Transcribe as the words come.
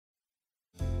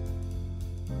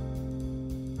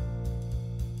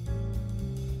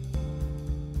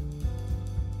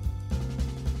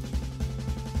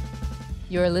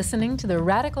You're listening to the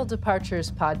Radical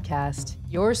Departures podcast,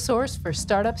 your source for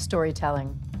startup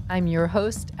storytelling. I'm your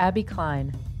host, Abby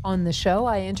Klein. On the show,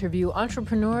 I interview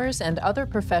entrepreneurs and other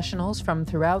professionals from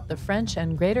throughout the French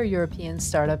and greater European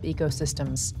startup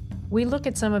ecosystems. We look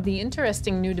at some of the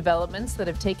interesting new developments that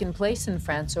have taken place in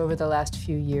France over the last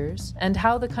few years and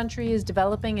how the country is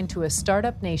developing into a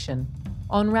startup nation.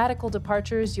 On Radical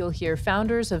Departures, you'll hear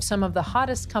founders of some of the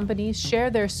hottest companies share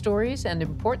their stories and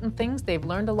important things they've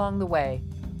learned along the way.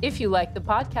 If you like the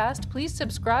podcast, please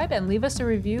subscribe and leave us a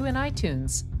review in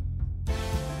iTunes.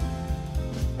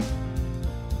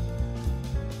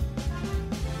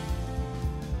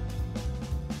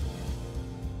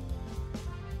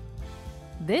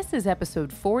 This is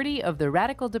episode 40 of the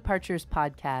Radical Departures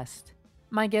podcast.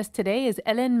 My guest today is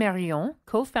Hélène Marion,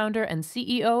 co-founder and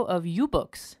CEO of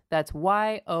Youboox. That's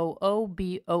Yooboox,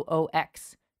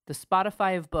 the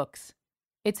Spotify of books.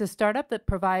 It's a startup that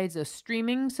provides a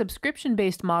streaming,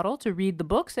 subscription-based model to read the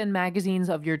books and magazines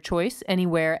of your choice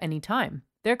anywhere, anytime.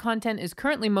 Their content is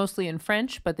currently mostly in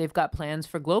French, but they've got plans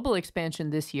for global expansion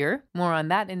this year. More on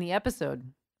that in the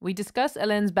episode. We discuss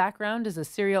Hélène's background as a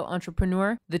serial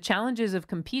entrepreneur, the challenges of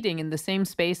competing in the same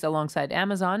space alongside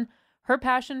Amazon, her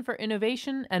passion for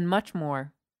innovation, and much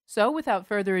more. So, without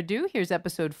further ado, here's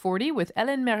episode 40 with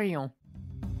Hélène Marion.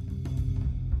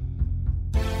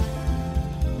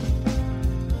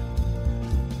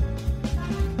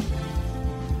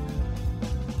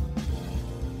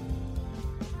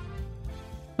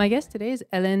 My guest today is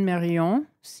Hélène Marion,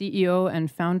 CEO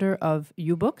and founder of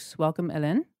Youboox. Welcome,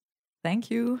 Hélène. Thank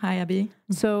you. Hi, Abby.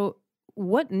 So,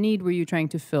 what need were you trying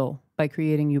to fill by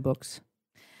creating Youboox?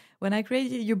 When I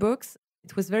created Youboox,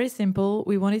 it was very simple.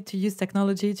 We wanted to use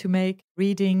technology to make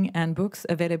reading and books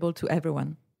available to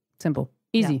everyone. Simple.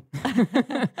 Easy.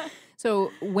 Yeah.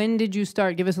 So when did you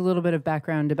start? Give us a little bit of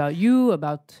background about you,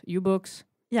 about Youboox.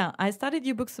 Yeah, I started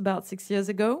Youboox about 6 years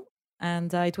ago.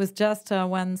 And it was just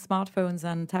when smartphones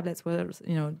and tablets were,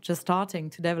 just starting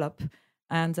to develop.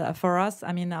 And for us,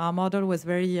 our model was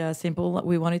very simple.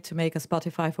 We wanted to make a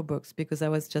Spotify for books because I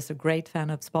was just a great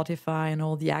fan of Spotify and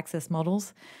all the access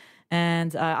models.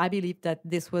 And I believed that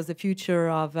this was the future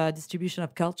of distribution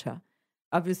of culture.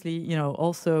 Obviously,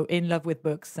 also in love with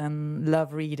books and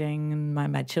love reading. And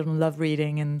my children love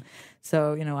reading. And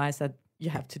so, I said, you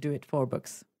have to do it for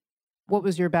books. What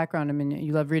was your background?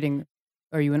 You love reading.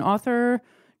 Are you an author?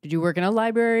 Did you work in a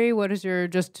library? What is your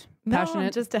passionate? No,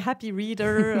 I'm just a happy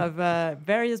reader of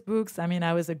various books.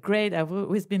 I've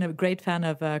always been a great fan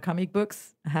of comic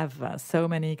books. I have so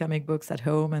many comic books at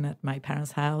home and at my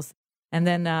parents' house. And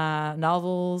then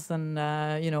novels. And,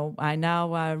 I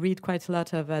now read quite a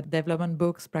lot of development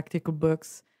books, practical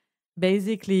books.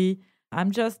 Basically,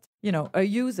 I'm just, a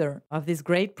user of this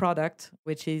great product,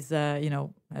 which is,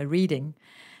 reading.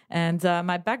 And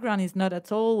my background is not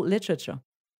at all literature.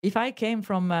 If I came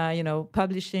from,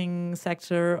 publishing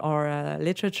sector or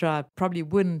literature, I probably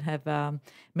wouldn't have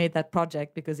made that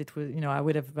project because it was, I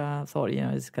would have thought,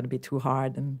 it's going to be too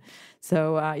hard. And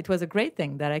so it was a great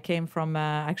thing that I came from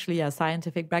actually a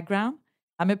scientific background.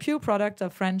 I'm a pure product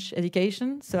of French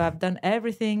education. So I've done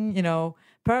everything,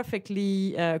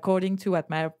 perfectly according to what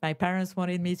my parents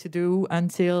wanted me to do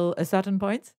until a certain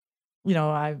point.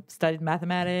 I studied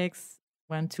mathematics,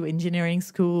 went to engineering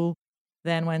school,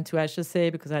 then went to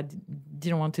HEC because I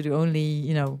didn't want to do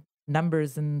only,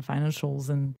 numbers and financials.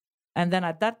 And then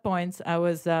at that point, I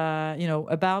was,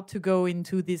 about to go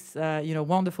into this,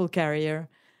 wonderful career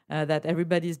that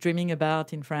everybody's dreaming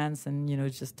about in France. And,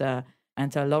 just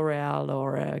enter L'Oréal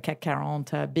or CAC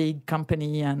 40, a big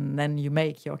company, and then you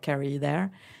make your career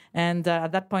there. And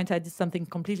at that point, I did something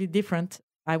completely different.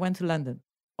 I went to London.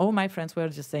 All my friends were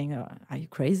just saying, are you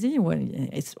crazy? Well,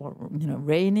 it's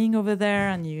raining over there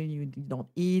and you don't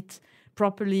eat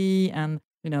properly. And,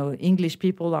 English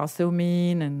people are so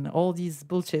mean and all these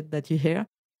bullshit that you hear.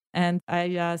 And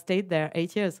I stayed there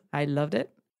 8 years. I loved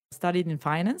it. Studied in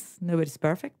finance. Nobody's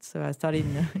perfect. So I started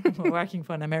working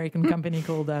for an American company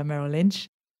called Merrill Lynch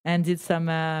and did some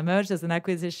mergers and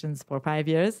acquisitions for 5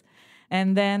 years.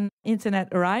 And then internet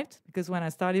arrived because when I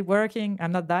started working,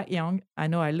 I'm not that young. I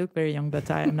know I look very young,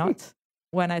 but I am not.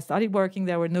 When I started working,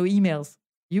 there were no emails.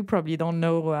 You probably don't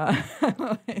know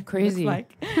crazy.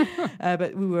 Like.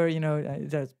 But we were,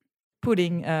 just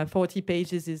putting 40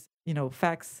 pages is,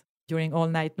 fax during all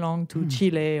night long to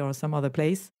Chile or some other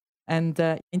place. And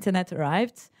internet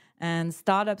arrived and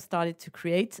startups started to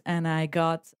create. And I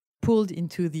got pulled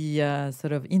into the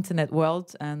sort of internet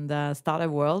world and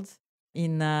startup world.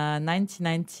 In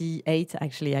 1998,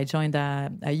 actually, I joined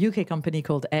a UK company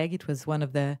called Egg. It was one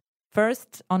of the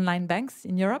first online banks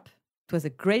in Europe. It was a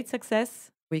great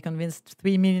success. We convinced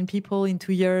 3 million people in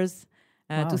 2 years.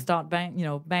 to start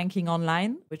banking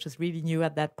online, which was really new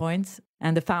at that point.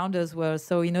 And the founders were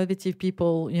so innovative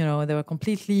people. They were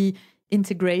completely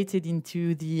integrated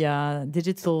into the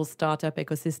digital startup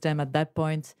ecosystem at that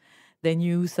point. They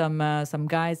knew some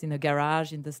guys in a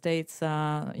garage in the States,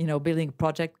 building a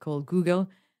project called Google.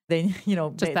 They,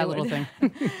 just that little thing.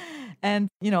 And,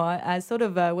 I sort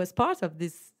of was part of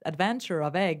this adventure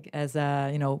of Egg as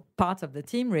part of the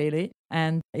team, really.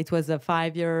 And it was a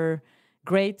 5-year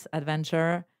great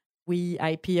adventure. We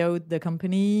IPO'd the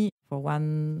company for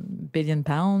 £1 billion.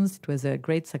 It was a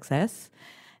great success.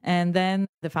 And then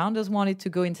the founders wanted to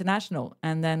go international.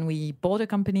 And then we bought a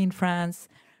company in France,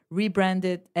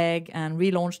 rebranded Egg, and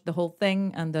relaunched the whole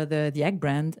thing under the Egg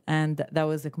brand. And that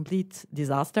was a complete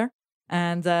disaster.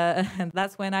 And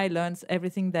that's when I learned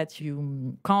everything that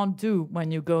you can't do when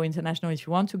you go international. If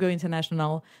you want to go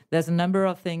international, there's a number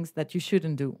of things that you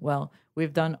shouldn't do. Well,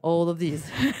 we've done all of these.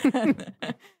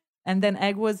 And then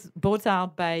Egg was bought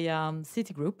out by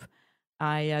Citigroup.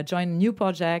 I joined a new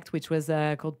project, which was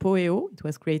called Poeo. It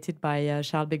was created by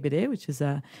Charles Becbédé, which is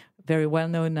a very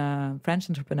well-known French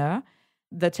entrepreneur.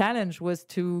 The challenge was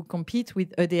to compete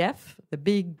with EDF, the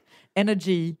big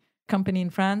energy company in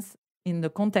France, in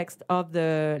the context of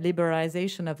the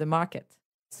liberalization of the market.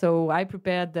 So I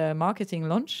prepared the marketing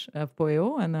launch of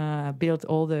Poeo and built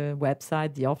all the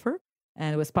website, the offer,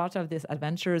 and it was part of this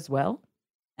adventure as well.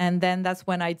 And then that's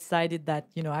when I decided that,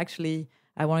 actually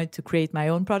I wanted to create my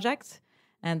own project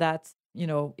and that,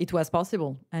 it was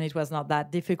possible and it was not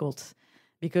that difficult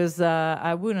because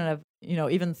I wouldn't have,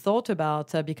 even thought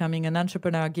about becoming an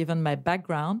entrepreneur given my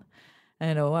background.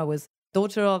 I was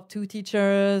daughter of 2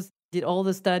 teachers, did all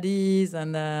the studies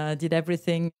and did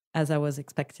everything as I was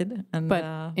expected. And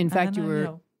but in fact, you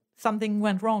were something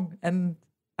went wrong, and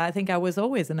I think I was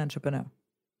always an entrepreneur,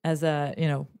 as a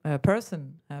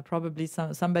person, probably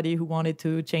somebody who wanted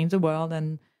to change the world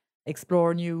and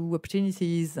explore new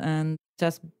opportunities and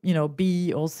just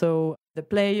be also the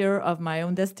player of my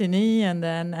own destiny, and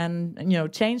then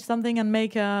change something and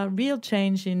make a real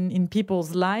change in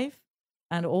people's life.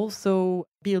 And also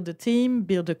build a team,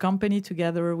 build a company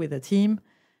together with a team,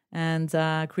 and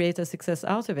create a success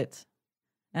out of it.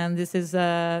 And this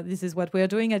is what we're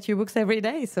doing at Youboox every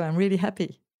day. So I'm really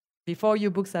happy. Before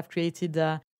Youboox, I've created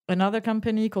another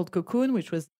company called Cocoon,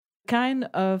 which was kind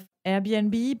of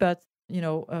Airbnb, but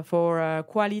for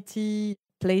quality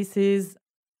places.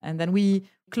 And then we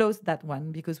closed that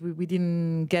one because we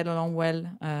didn't get along well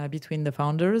between the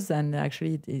founders, and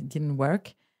actually it didn't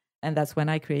work. And that's when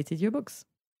I created Youboox.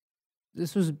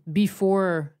 This was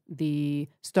before the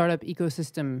startup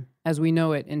ecosystem, as we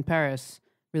know it in Paris,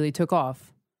 really took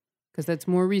off, because that's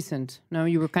more recent. No,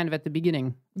 you were kind of at the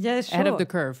beginning. Yeah, sure. Ahead of the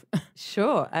curve.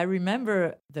 Sure. I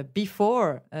remember the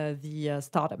before the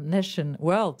Startup Nation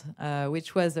world,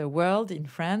 which was a world in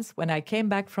France. When I came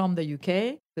back from the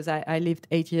UK, because I lived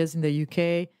 8 years in the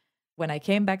UK, when I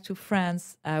came back to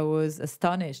France, I was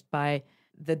astonished by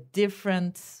the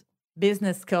different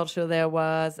business culture there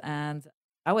was, and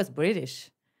I was British,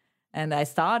 and I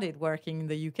started working in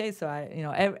the UK. So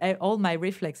all my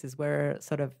reflexes were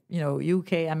sort of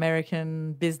UK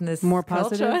American business, more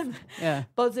culture. positive, yeah,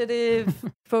 positive,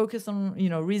 focus on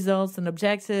results and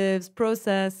objectives,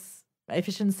 process,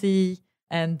 efficiency,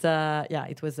 and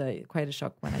it was quite a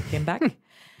shock when I came back.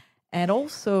 And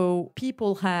also,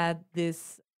 people had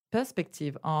this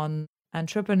perspective on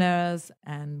entrepreneurs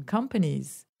and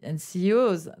companies and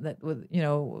CEOs that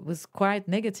was quite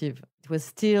negative. It was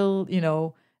still,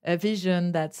 a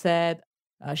vision that said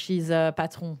she's a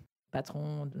patron.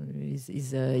 Patron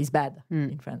is bad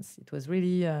in France. It was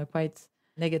really quite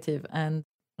negative. And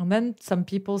then some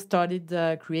people started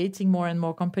creating more and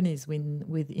more companies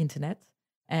with internet.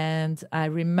 And I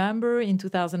remember in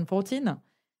 2014,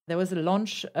 there was a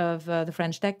launch of the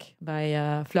French Tech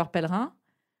by Fleur Pellerin,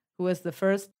 who was the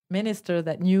first minister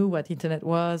that knew what internet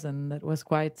was and that was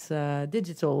quite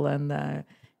digital and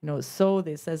saw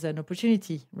this as an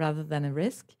opportunity rather than a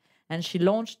risk. And she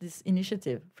launched this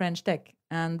initiative, French Tech.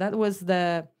 And that was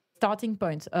the starting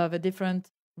point of a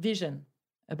different vision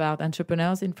about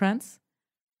entrepreneurs in France.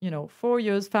 4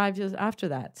 years, 5 years after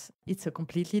that, it's a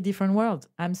completely different world.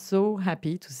 I'm so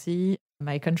happy to see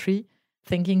my country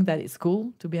thinking that it's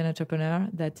cool to be an entrepreneur,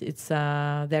 that it's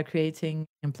they're creating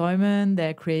employment,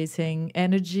 they're creating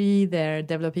energy, they're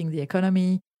developing the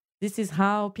economy. This is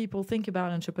how people think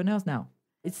about entrepreneurs now.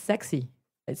 It's sexy.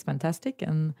 It's fantastic.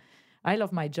 And I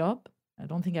love my job. I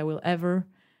don't think I will ever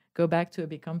go back to a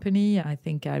big company. I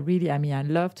think I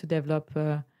love to develop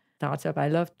a startup. I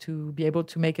love to be able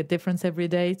to make a difference every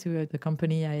day to the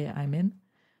company I'm in.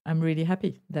 I'm really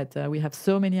happy that we have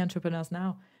so many entrepreneurs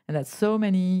now, and that so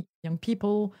many young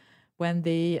people when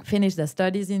they finish their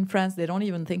studies in France, they don't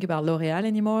even think about L'Oréal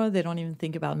anymore. They don't even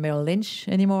think about Merrill Lynch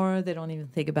anymore. They don't even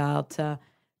think about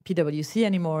PwC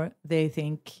anymore. They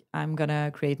think, I'm going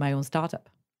to create my own startup.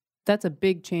 That's a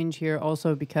big change here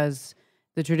also because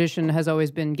the tradition has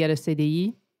always been get a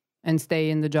CDI and stay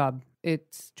in the job.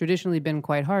 It's traditionally been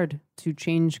quite hard to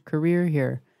change career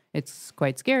here. It's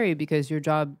quite scary because your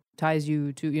job ties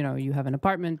you to, you have an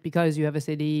apartment because you have a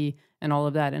CDI and all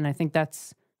of that. And I think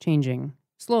that's changing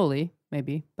slowly,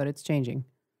 maybe, but it's changing.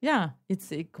 Yeah,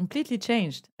 it completely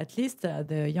changed. At least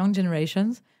the young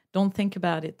generations don't think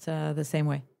about it the same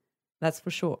way. That's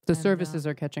for sure. The services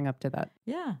are catching up to that.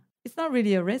 Yeah. It's not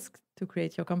really a risk to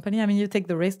create your company. I mean, you take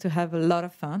the risk to have a lot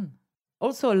of fun.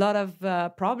 Also, a lot of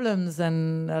problems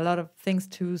and a lot of things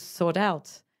to sort out.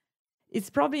 It's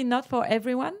probably not for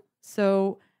everyone.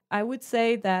 So I would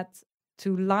say that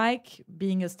to like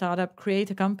being a startup, create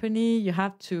a company, you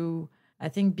have to, I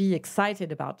think, be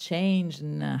excited about change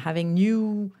and having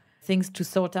new things to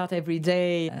sort out every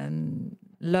day and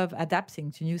love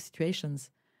adapting to new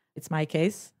situations. It's my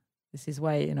case. This is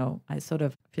why, I sort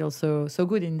of feel so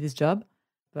good in this job.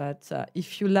 But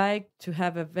if you like to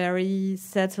have a very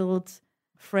settled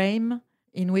frame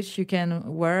in which you can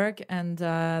work and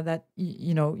that,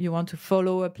 you want to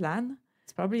follow a plan,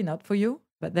 it's probably not for you.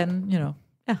 But then,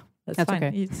 that's fine.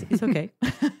 Okay. It's okay.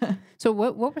 So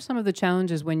what were some of the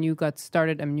challenges when you got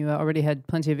started? I mean, you already had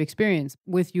plenty of experience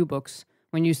with Youboox.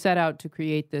 When you set out to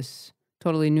create this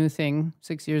totally new thing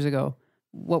 6 years ago,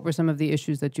 what were some of the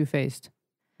issues that you faced?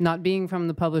 Not being from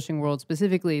the publishing world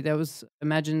specifically, that was,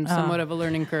 imagine, somewhat of a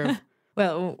learning curve.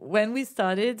 Well, when we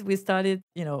started,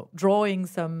 drawing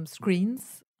some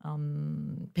screens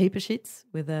on paper sheets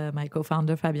with my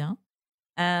co-founder, Fabien.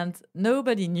 And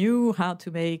nobody knew how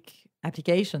to make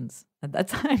applications at that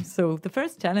time. So the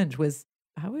first challenge was,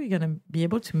 how are we going to be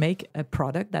able to make a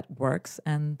product that works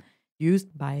and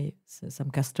used by some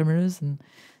customers? And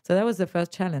so that was the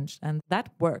first challenge. And that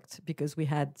worked because we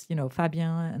had,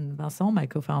 Fabien and Vincent, my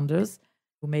co-founders,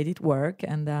 who made it work.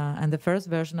 And the first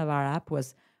version of our app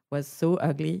was so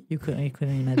ugly, you couldn't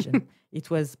imagine. It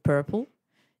was purple.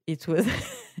 It was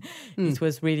it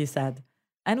was really sad.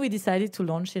 And we decided to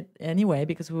launch it anyway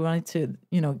because we wanted to,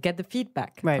 get the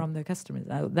feedback from the customers.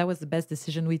 That was the best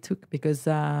decision we took because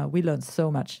we learned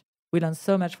so much. We learned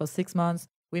so much for 6 months.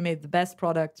 We made the best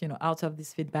product, out of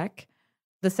this feedback.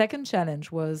 The second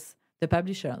challenge was the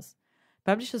publishers.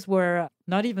 Publishers were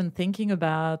not even thinking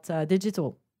about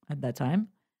digital at that time.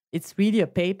 It's really a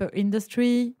paper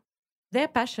industry.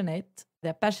 They're passionate.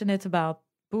 They're passionate about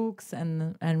books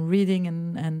and reading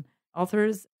and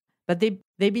authors, but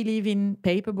they believe in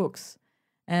paper books.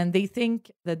 And they think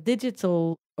the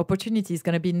digital opportunity is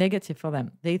going to be negative for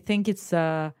them. They think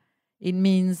it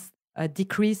means a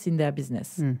decrease in their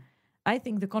business. I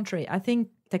think the contrary. I think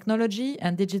technology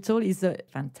and digital is a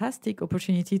fantastic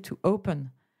opportunity to open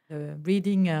the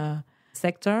reading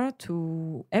sector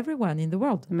to everyone in the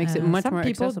world. It makes it much more accessible.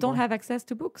 Some people don't have access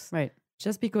to books. Right.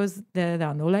 Just because there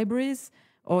are no libraries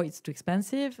or it's too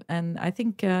expensive. And I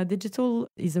think digital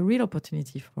is a real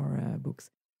opportunity for books.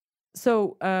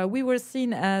 So we were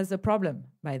seen as a problem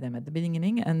by them at the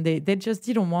beginning, and they just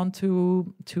didn't want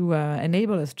to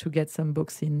enable us to get some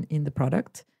books in the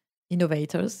product.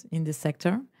 Innovators in this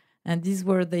sector. And these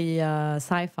were the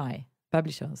sci-fi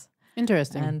publishers.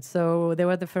 Interesting. And so they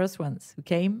were the first ones who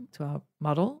came to our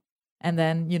model. And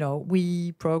then,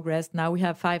 we progressed. Now we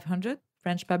have 500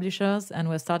 French publishers, and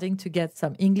we're starting to get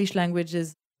some English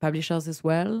languages publishers as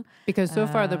well. Because so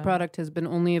far the product has been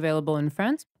only available in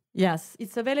France? Yes,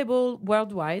 it's available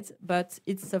worldwide, but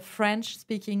it's a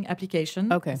French-speaking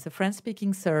application. Okay. It's a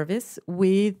French-speaking service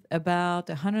with about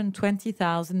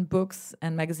 120,000 books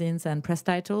and magazines and press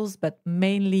titles, but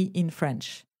mainly in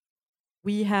French.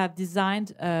 We have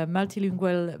designed a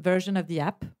multilingual version of the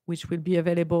app, which will be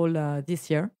available this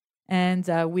year. And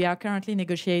we are currently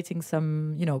negotiating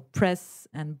some, press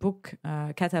and book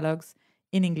catalogs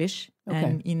in English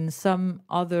and in some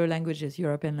other languages,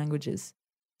 European languages.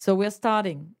 So we're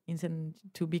starting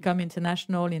to become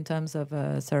international in terms of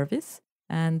service.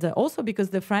 And also because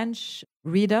the French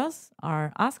readers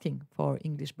are asking for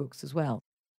English books as well.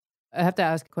 I have to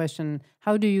ask a question.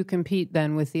 How do you compete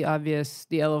then with the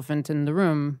elephant in the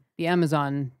room, the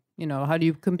Amazon? How do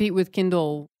you compete with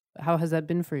Kindle? How has that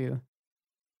been for you?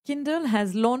 Kindle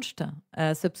has launched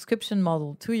a subscription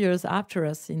model 2 years after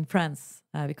us in France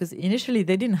because initially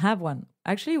they didn't have one.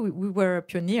 Actually, we were a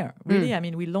pioneer, really. I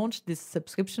mean, we launched this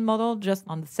subscription model just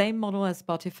on the same model as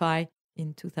Spotify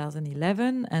in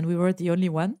 2011, and we were the only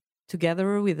one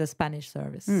together with a Spanish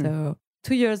service. So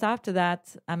 2 years after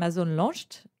that, Amazon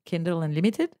launched Kindle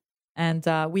Unlimited, And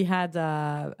we had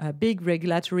a big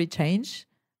regulatory change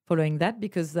following that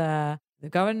because the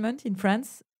government in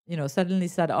France, suddenly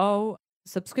said, oh,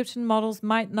 subscription models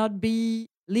might not be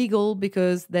legal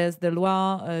because there's the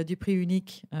loi du prix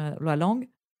unique, loi Langue,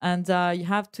 and you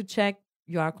have to check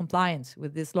you are compliant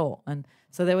with this law. And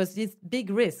so there was this big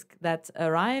risk that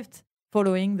arrived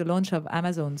following the launch of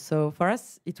Amazon. So for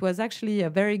us, it was actually a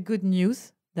very good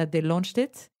news that they launched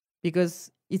it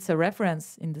because it's a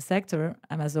reference in the sector,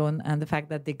 Amazon, and the fact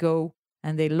that they go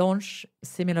and they launch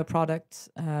similar products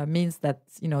means that,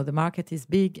 the market is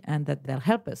big and that they'll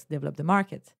help us develop the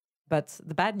market. But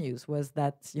the bad news was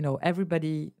that,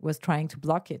 everybody was trying to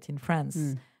block it in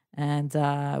France. And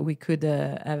we could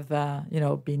have,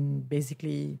 been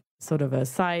basically sort of a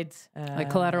side... like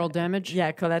collateral damage?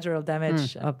 Yeah, collateral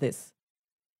damage of this.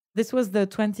 This was the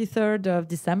 23rd of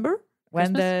December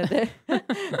when the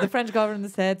French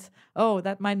government said, oh,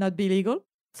 that might not be legal.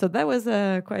 So that was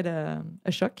quite a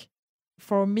shock.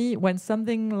 For me, when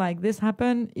something like this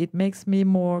happened, it makes me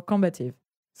more combative.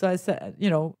 So I said,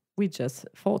 we just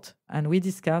fought and we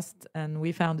discussed and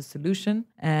we found a solution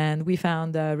and we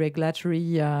found a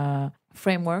regulatory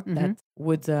framework that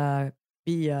would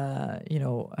be,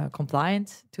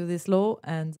 compliant to this law.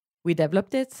 And we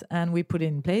developed it and we put it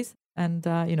in place. And,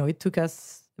 it took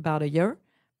us about a year,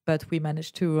 but we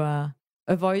managed to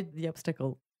avoid the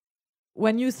obstacle.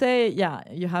 When you say,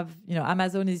 you have,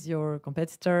 Amazon is your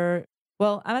competitor.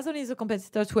 Well, Amazon is a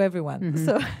competitor to everyone.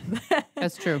 So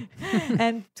that's true.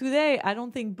 And today, I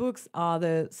don't think books are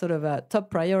the sort of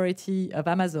top priority of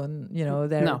Amazon.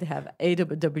 They have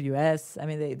AWS. I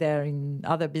mean, they're in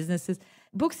other businesses.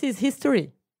 Books is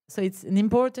history. So it's an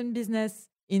important business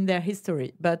in their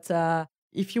history. But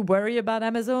if you worry about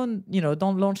Amazon,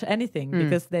 don't launch anything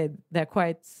because they're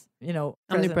quite,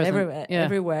 present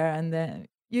everywhere. And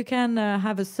you can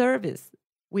have a service,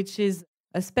 which is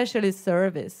a specialist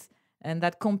service, and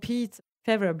that competes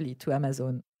favorably to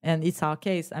Amazon. And it's our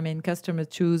case. I mean, customers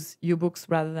choose Youboox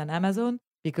rather than Amazon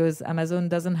because Amazon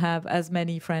doesn't have as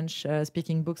many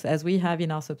French-speaking books as we have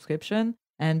in our subscription,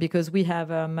 and because we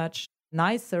have a much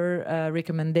nicer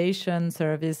recommendation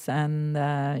service and,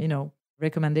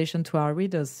 recommendation to our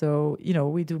readers. So,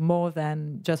 we do more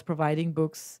than just providing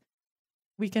books.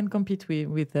 We can compete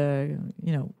with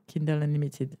Kindle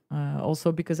Unlimited.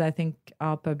 Also because I think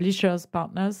our publishers,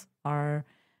 partners are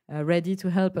ready to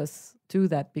help us do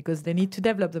that because they need to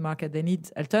develop the market. They need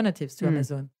alternatives to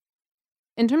Amazon.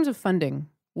 In terms of funding,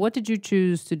 what did you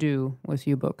choose to do with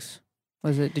Youboox?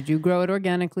 Did you grow it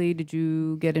organically? Did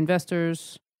you get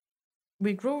investors?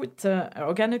 We grew it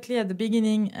organically at the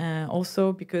beginning,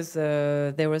 also because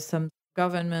there was some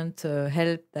government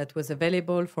help that was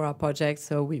available for our project.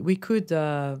 So we could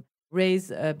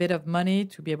raise a bit of money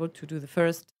to be able to do the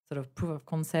first sort of proof of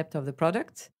concept of the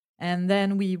product. And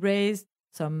then we raised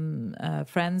some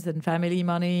friends and family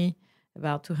money,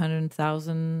 about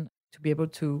 200,000, to be able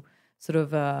to sort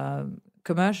of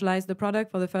commercialize the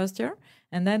product for the first year.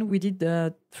 And then we did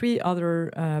 3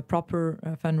 other proper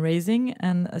fundraising.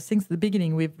 And since the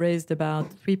beginning, we've raised about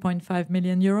 3.5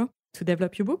 million euro to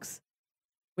develop Youboox.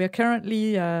 We are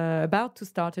currently about to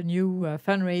start a new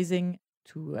fundraising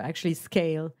to actually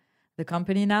scale the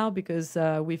company now because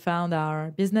we found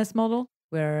our business model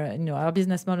where our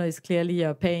business model is clearly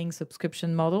a paying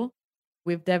subscription model.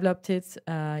 We've developed it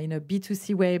in a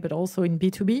B2C way, but also in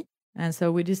B2B. And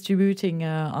so we're distributing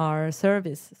our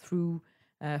service through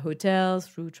hotels,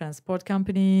 through transport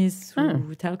companies,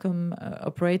 through telecom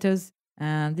operators.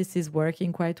 And this is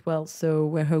working quite well. So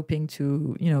we're hoping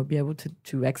to, be able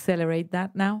to accelerate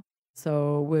that now.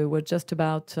 So we're just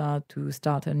about to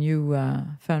start a new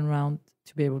fund round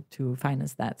to be able to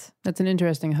finance that. That's an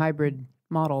interesting hybrid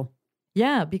model.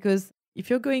 Yeah, because if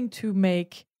you're going to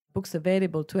make books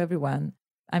available to everyone,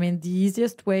 I mean, the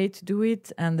easiest way to do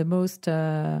it and the most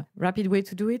rapid way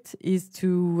to do it is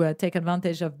to take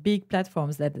advantage of big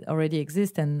platforms that already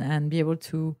exist and be able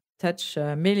to touch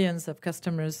millions of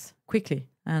customers quickly.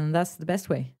 And that's the best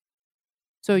way.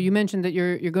 So you mentioned that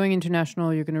you're going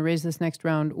international, you're going to raise this next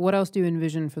round. What else do you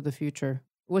envision for the future?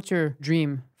 What's your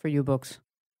dream for Youboox?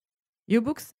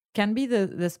 Youboox can be the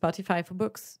Spotify for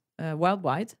books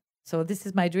worldwide. So this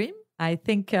is my dream. I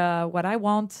think what I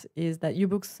want is that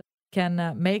Youboox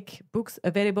can make books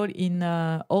available in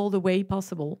all the way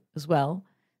possible as well.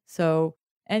 So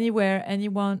anywhere,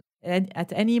 anyone,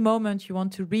 at any moment you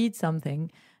want to read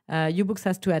something, Youboox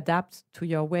has to adapt to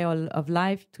your way of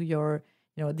life, to your,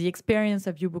 the experience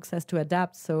of Youboox has to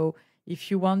adapt. So if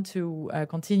you want to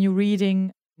continue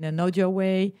reading in an audio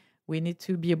way, we need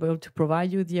to be able to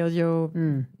provide you the audio,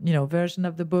 version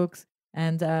of the books.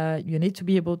 And you need to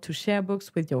be able to share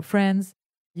books with your friends.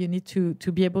 You need to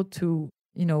be able to,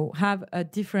 have a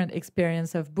different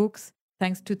experience of books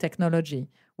thanks to technology,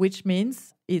 which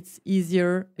means it's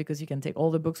easier because you can take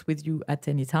all the books with you at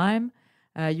any time.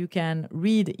 You can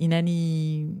read in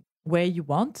any way you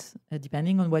want,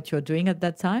 depending on what you're doing at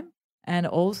that time. And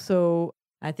also,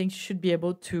 I think you should be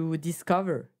able to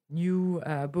discover new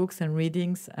books and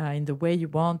readings in the way you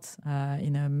want,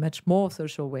 in a much more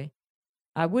social way.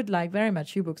 I would like very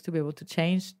much Youboox to be able to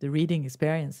change the reading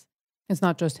experience. It's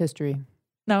not just history.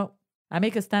 No, I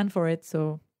make a stand for it,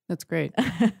 so. That's great.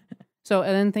 So,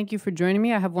 Ellen, thank you for joining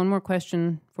me. I have one more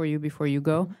question for you before you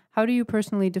go. How do you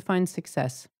personally define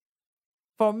success?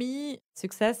 For me,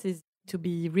 success is to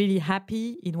be really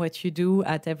happy in what you do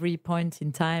at every point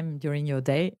in time during your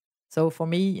day. So for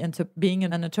me, being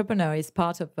an entrepreneur is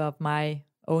part of my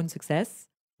own success,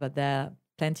 but there are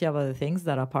plenty of other things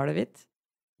that are part of it.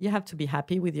 You have to be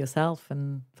happy with yourself.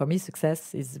 And for me,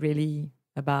 success is really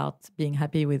about being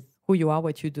happy with who you are,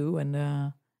 what you do,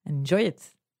 and enjoy it.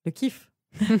 Le kiff.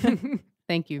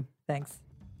 Thank you. Thanks.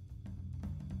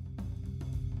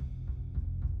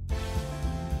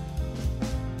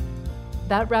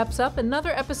 That wraps up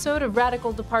another episode of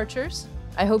Radical Departures.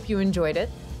 I hope you enjoyed it.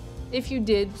 If you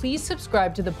did, please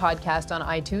subscribe to the podcast on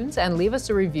iTunes and leave us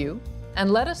a review,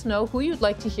 and let us know who you'd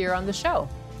like to hear on the show.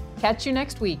 Catch you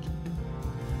next week.